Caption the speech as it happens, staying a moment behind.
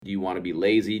you want to be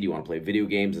lazy? Do you want to play video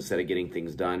games instead of getting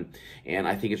things done? And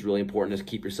I think it's really important to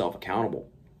keep yourself accountable.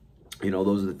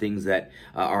 Those are the things that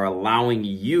are allowing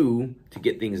you to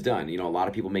get things done. A lot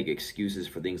of people make excuses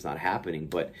for things not happening,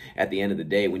 but at the end of the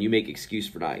day, when you make excuse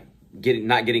for not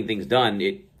getting things done,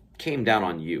 it came down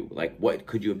on you. Like, what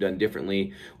could you have done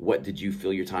differently? What did you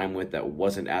fill your time with that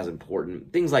wasn't as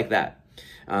important? Things like that.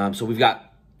 So we've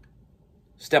got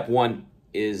step 1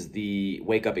 is the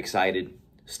wake up excited.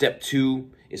 Step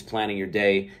 2 is planning your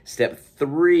day. Step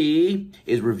 3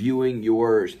 is reviewing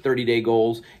your 30-day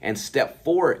goals. And step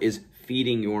 4 is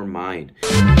feeding your mind.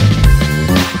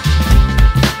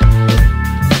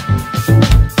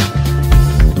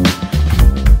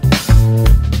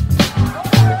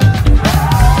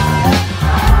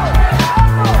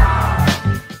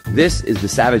 This is the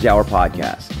Savage Hour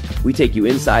Podcast. We take you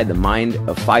inside the mind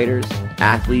of fighters,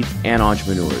 athletes, and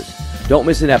entrepreneurs. Don't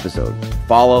miss an episode.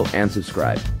 Follow and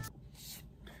subscribe.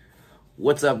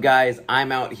 What's up, guys?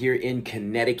 I'm out here in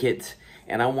Connecticut,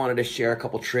 and I wanted to share a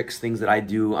couple tricks, things that I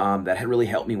do that have really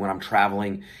helped me when I'm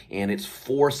traveling. And it's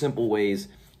 4 simple ways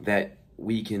that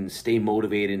we can stay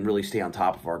motivated and really stay on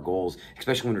top of our goals,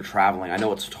 especially when we're traveling. I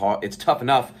know it's tough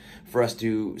enough for us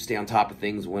to stay on top of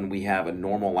things when we have a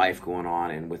normal life going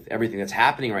on, and with everything that's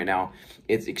happening right now,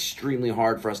 it's extremely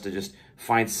hard for us to just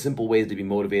find simple ways to be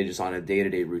motivated just on a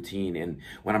day-to-day routine. And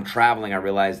when I'm traveling, I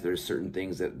realize there's certain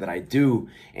things that I do,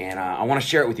 and I want to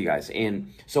share it with you guys.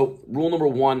 And so rule number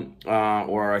 1,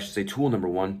 or I should say tool number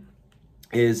 1,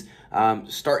 is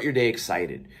start your day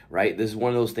excited, right? This is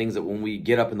one of those things that when we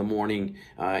get up in the morning,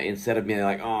 instead of being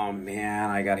like, oh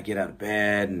man, I got to get out of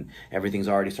bed and everything's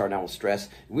already starting out with stress,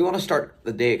 we want to start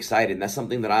the day excited. And that's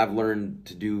something that I've learned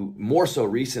to do more so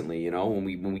recently. When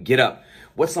we get up,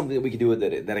 what's something that we can do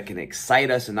that it can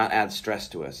excite us and not add stress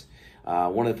to us?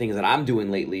 One of the things that I'm doing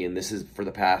lately, and this is for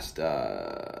the past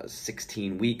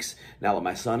 16 weeks, now that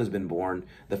my son has been born,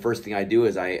 the first thing I do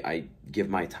is I give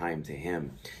my time to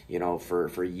him.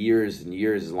 For years and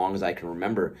years, as long as I can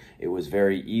remember, it was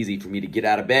very easy for me to get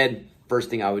out of bed. First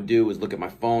thing I would do was look at my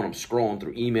phone. I'm scrolling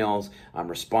through emails. I'm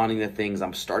responding to things.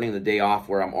 I'm starting the day off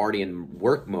where I'm already in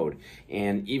work mode.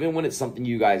 And even when it's something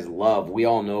you guys love, we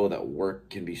all know that work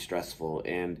can be stressful.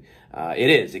 And it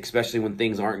is, especially when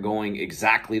things aren't going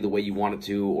exactly the way you want it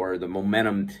to, or the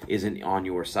momentum isn't on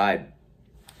your side.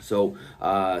 So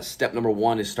step number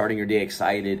 1 is starting your day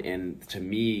excited. And to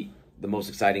me, the most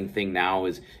exciting thing now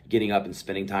is getting up and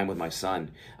spending time with my son.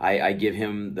 I give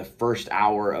him the first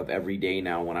hour of every day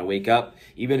now when I wake up.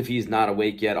 Even if he's not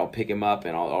awake yet, I'll pick him up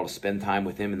and I'll spend time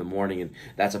with him in the morning. And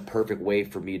that's a perfect way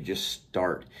for me to just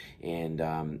start. And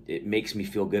it makes me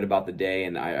feel good about the day.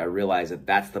 And I realize that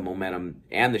that's the momentum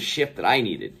and the shift that I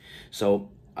needed.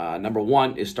 So number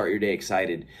 1 is start your day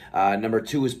excited. Number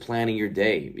 2 is planning your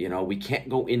day. We can't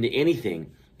go into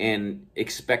anything and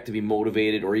expect to be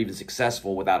motivated or even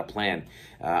successful without a plan.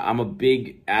 I'm a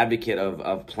big advocate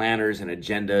of planners and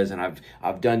agendas, and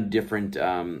I've done different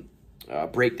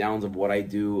breakdowns of what I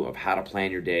do, of how to plan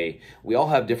your day. We all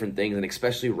have different things, and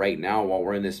especially right now while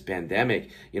we're in this pandemic,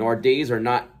 our days are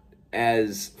not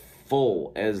as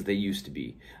full as they used to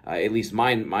be. At least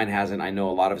mine hasn't. I know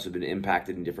a lot of us have been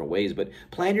impacted in different ways, but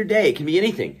plan your day. It can be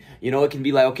anything. It can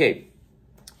be like, okay,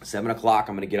 7 o'clock,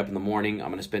 I'm going to get up in the morning. I'm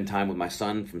going to spend time with my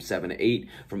son from 7 to 8,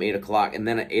 from 8 o'clock. And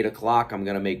then at 8 o'clock, I'm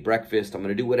going to make breakfast. I'm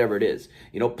going to do whatever it is.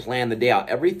 Plan the day out.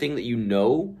 Everything that you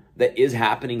know that is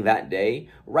happening that day,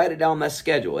 write it down on that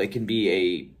schedule. It can be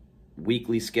a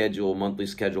weekly schedule, monthly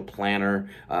schedule, planner,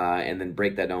 and then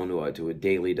break that down to a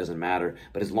daily. Doesn't matter.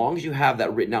 But as long as you have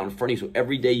that written out in front of you, so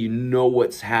every day you know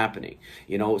what's happening.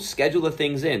 Schedule the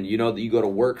things in. That you go to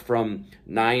work from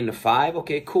 9 to 5.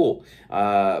 Okay, cool.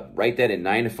 Write that in.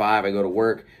 9 to 5, I go to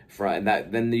work.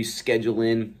 Then you schedule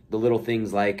in the little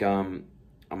things like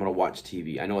I'm going to watch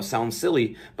TV. I know it sounds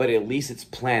silly, but at least it's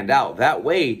planned out. That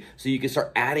way, so you can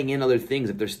start adding in other things.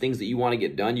 If there's things that you want to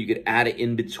get done, you could add it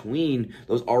in between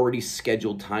those already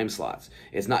scheduled time slots.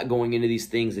 It's not going into these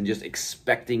things and just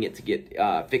expecting it to get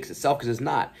fix itself, because it's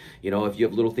not. If you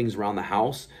have little things around the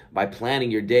house, by planning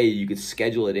your day, you could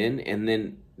schedule it in, and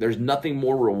then there's nothing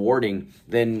more rewarding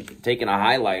than taking a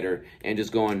highlighter and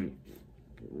just going,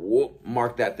 whoop,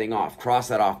 mark that thing off, cross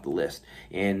that off the list,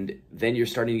 and then you're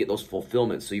starting to get those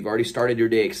fulfillments. So you've already started your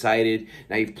day excited,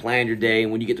 now you've planned your day,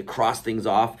 and when you get to cross things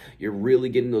off, you're really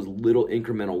getting those little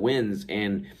incremental wins,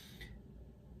 and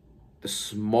the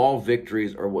small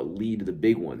victories are what lead to the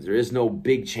big ones. There is no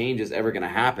big change that's ever going to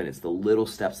happen. It's the little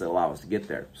steps that allow us to get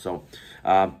there. So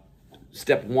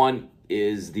step 1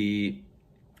 is the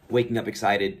waking up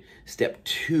excited. Step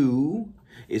 2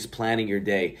 is planning your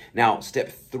day. Now,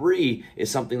 step 3 is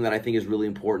something that I think is really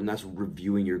important. That's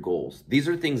reviewing your goals. These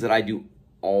are things that I do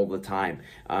all the time.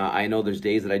 I know there's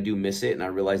days that I do miss it, and I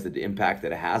realize the impact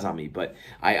that it has on me, but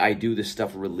I do this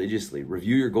stuff religiously.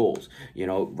 Review your goals.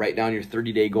 Write down your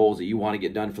 30-day goals that you want to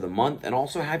get done for the month, and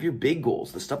also have your big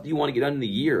goals, the stuff that you want to get done in the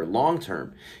year, long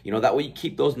term. That way you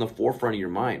keep those in the forefront of your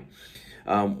mind.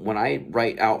 When I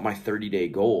write out my 30-day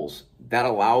goals, that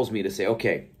allows me to say,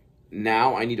 okay,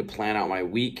 now I need to plan out my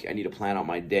week. I need to plan out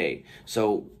my day.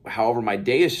 So however my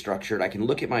day is structured, I can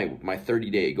look at my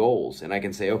 30-day goals, and I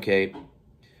can say, okay,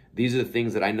 these are the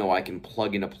things that I know I can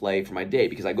plug into play for my day,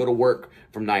 because I go to work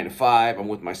from 9 to 5. I'm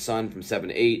with my son from 7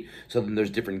 to 8. So then there's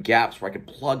different gaps where I can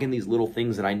plug in these little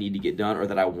things that I need to get done, or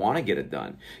that I want to get it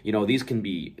done. These can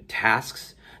be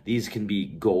tasks. These can be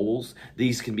goals.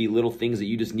 These can be little things that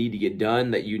you just need to get done,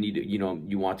 that you need to,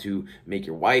 you want to make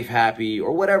your wife happy,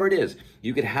 or whatever it is.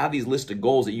 You could have these list of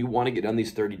goals that you want to get done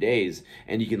these 30 days,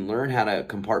 and you can learn how to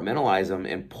compartmentalize them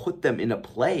and put them into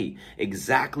play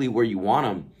exactly where you want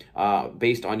them,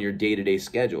 based on your day-to-day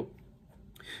schedule.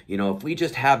 If we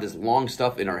just have this long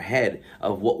stuff in our head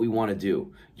of what we want to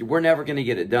do, we're never going to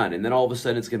get it done. And then all of a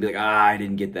sudden it's going to be like, I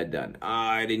didn't get that done.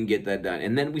 I didn't get that done.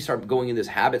 And then we start going in this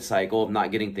habit cycle of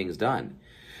not getting things done.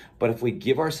 But if we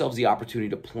give ourselves the opportunity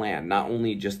to plan, not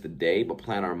only just the day, but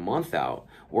plan our month out,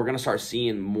 we're going to start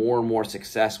seeing more and more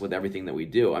success with everything that we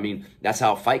do. I mean, that's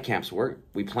how fight camps work.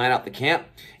 We plan out the camp,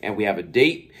 and we have a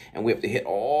date, and we have to hit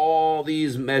all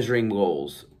these measuring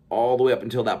goals all the way up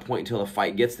until that point, until the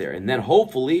fight gets there. And then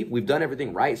hopefully we've done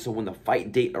everything right. So when the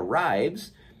fight date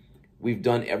arrives, we've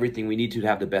done everything we need to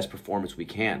have the best performance we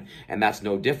can. And that's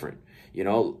no different.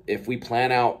 If we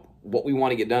plan out what we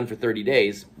want to get done for 30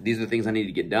 days, these are the things I need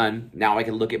to get done. Now I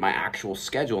can look at my actual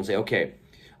schedule and say, okay,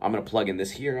 I'm going to plug in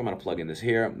this here. I'm going to plug in this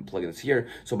here. I'm going to plug in this here.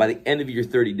 So by the end of your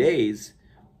 30 days,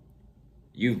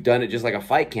 you've done it just like a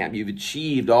fight camp. You've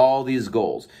achieved all these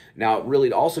goals. Now, it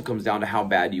really also comes down to how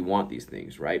bad do you want these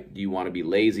things, right? Do you want to be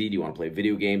lazy? Do you want to play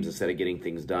video games instead of getting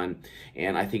things done?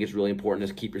 And I think it's really important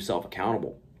to keep yourself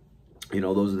accountable.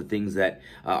 Those are the things that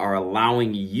are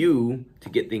allowing you to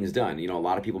get things done. A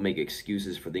lot of people make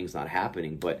excuses for things not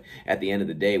happening, but at the end of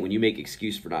the day, when you make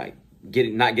excuse for not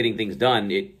getting things done,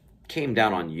 it came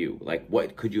down on you. Like,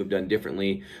 what could you have done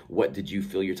differently? What did you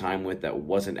fill your time with that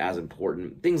wasn't as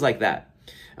important? Things like that.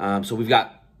 So we've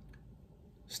got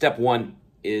step 1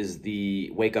 is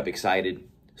the wake up excited.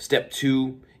 Step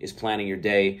 2 is planning your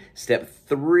day. Step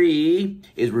 3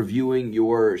 is reviewing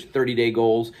your 30-day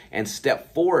goals. And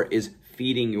step 4 is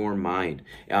feeding your mind.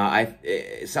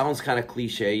 It sounds kind of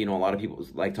cliche. A lot of people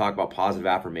like talk about positive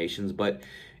affirmations, but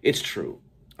it's true.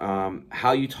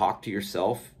 How you talk to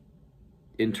yourself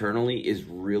internally is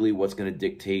really what's going to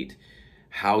dictate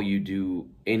how you do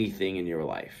anything in your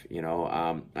life.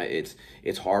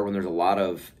 It's hard when there's a lot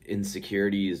of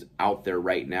insecurities out there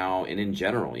right now, and in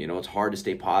general, it's hard to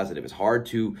stay positive. It's hard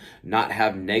to not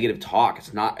have negative talk.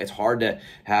 It's hard to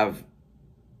have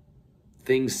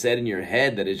things said in your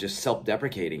head that is just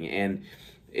self-deprecating. And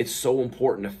it's so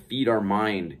important to feed our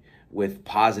mind with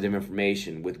positive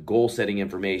information, with goal-setting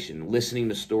information, listening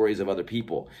to stories of other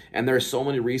people. And there are so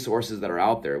many resources that are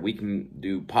out there. We can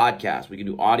do podcasts, we can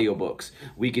do audiobooks,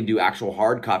 we can do actual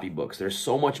hard copy books. There's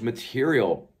so much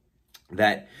material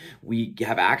that we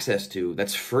have access to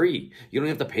that's free. You don't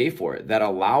have to pay for it, that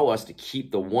allow us to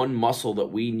keep the one muscle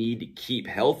that we need to keep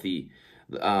healthy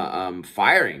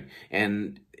firing.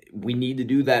 And we need to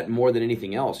do that more than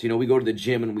anything else. We go to the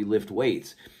gym and we lift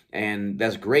weights. And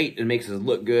that's great. It makes us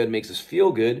look good, makes us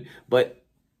feel good, but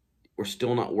we're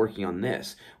still not working on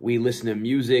this. We listen to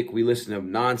music, we listen to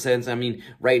nonsense. I mean,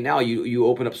 right now you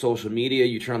open up social media,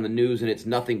 you turn on the news, and it's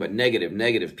nothing but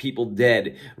negative, people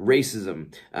dead,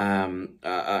 racism,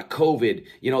 COVID.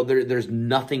 There's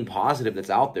nothing positive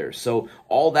that's out there. So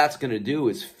all that's going to do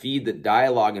is feed the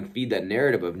dialogue and feed that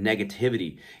narrative of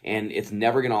negativity, and it's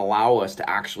never going to allow us to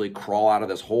actually crawl out of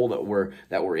this hole that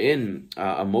we're in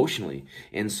emotionally.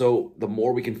 And so the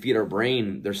more we can feed our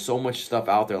brain, there's so much stuff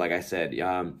out there. Like I said,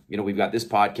 we've got this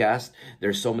podcast.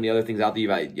 There's so many other things out there.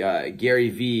 You've got Gary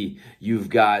Vee. You've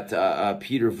got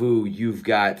Peter Vu. You've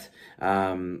got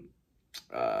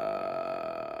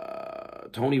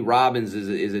Tony Robbins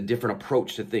is a different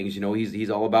approach to things. He's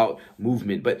all about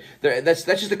movement. But that's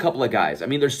just a couple of guys. I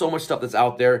mean, there's so much stuff that's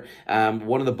out there.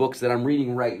 One of the books that I'm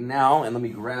reading right now, and let me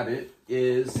grab it,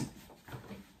 is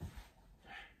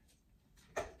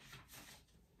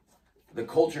The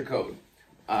Culture Code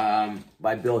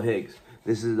by Bill Higgs.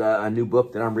 This is a new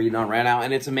book that I'm reading on right now,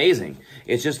 and it's amazing.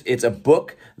 It's a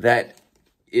book that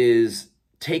is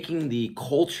taking the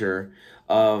culture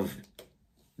of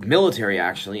military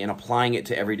actually, and applying it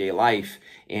to everyday life,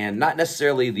 and not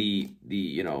necessarily the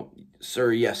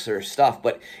sir, yes, sir stuff,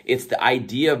 but it's the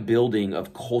idea building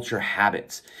of culture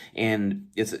habits. And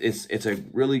it's a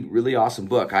really, really awesome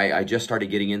book. I just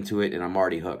started getting into it and I'm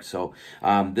already hooked. So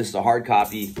this is a hard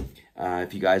copy.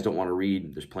 If you guys don't want to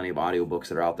read, there's plenty of audiobooks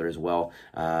that are out there as well.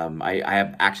 I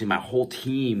have actually my whole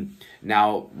team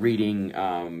now reading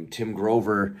Tim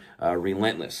Grover,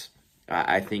 Relentless.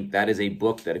 I think that is a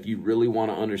book that if you really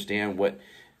want to understand what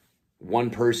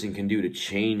one person can do to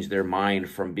change their mind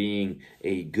from being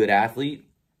a good athlete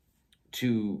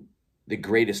to the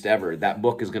greatest ever, that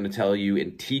book is going to tell you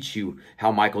and teach you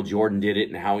how Michael Jordan did it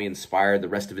and how he inspired the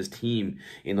rest of his team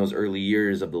in those early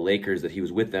years of the Lakers that he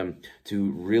was with them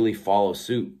to really follow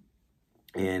suit.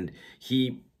 And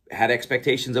he had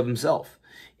expectations of himself,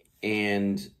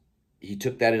 and he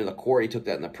took that into the court, he took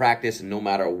that in the practice, and no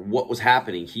matter what was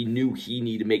happening, he knew he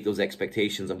needed to make those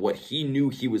expectations of what he knew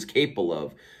he was capable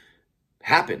of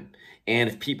happen. And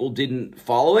if people didn't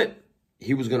follow it,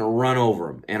 he was going to run over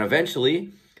them. And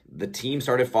eventually, the team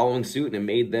started following suit, and it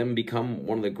made them become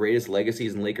one of the greatest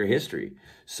legacies in Laker history.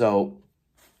 So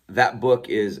that book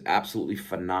is absolutely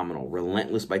phenomenal.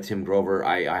 Relentless by Tim Grover.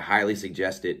 I highly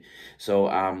suggest it. So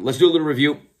let's do a little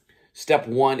review. Step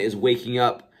 1 is waking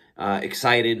up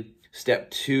excited.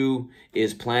 Step 2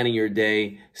 is planning your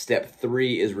day. Step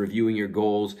 3 is reviewing your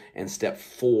goals. And step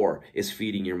 4 is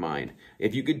feeding your mind.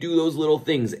 If you could do those little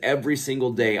things every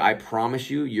single day, I promise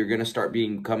you, you're going to start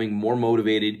becoming more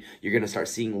motivated. You're going to start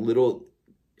seeing little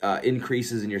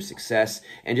increases in your success,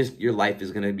 and just your life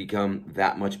is going to become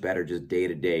that much better just day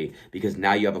to day, because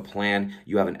now you have a plan,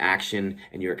 you have an action,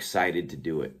 and you're excited to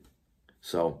do it.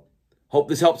 So hope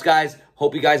this helps, guys.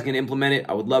 Hope you guys can implement it.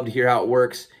 I would love to hear how it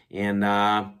works.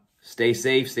 And stay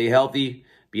safe, stay healthy.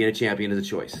 Being a champion is a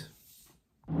choice.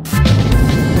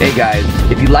 Hey guys,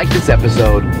 if you like this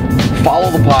episode,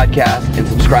 follow the podcast and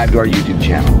subscribe to our YouTube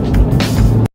channel.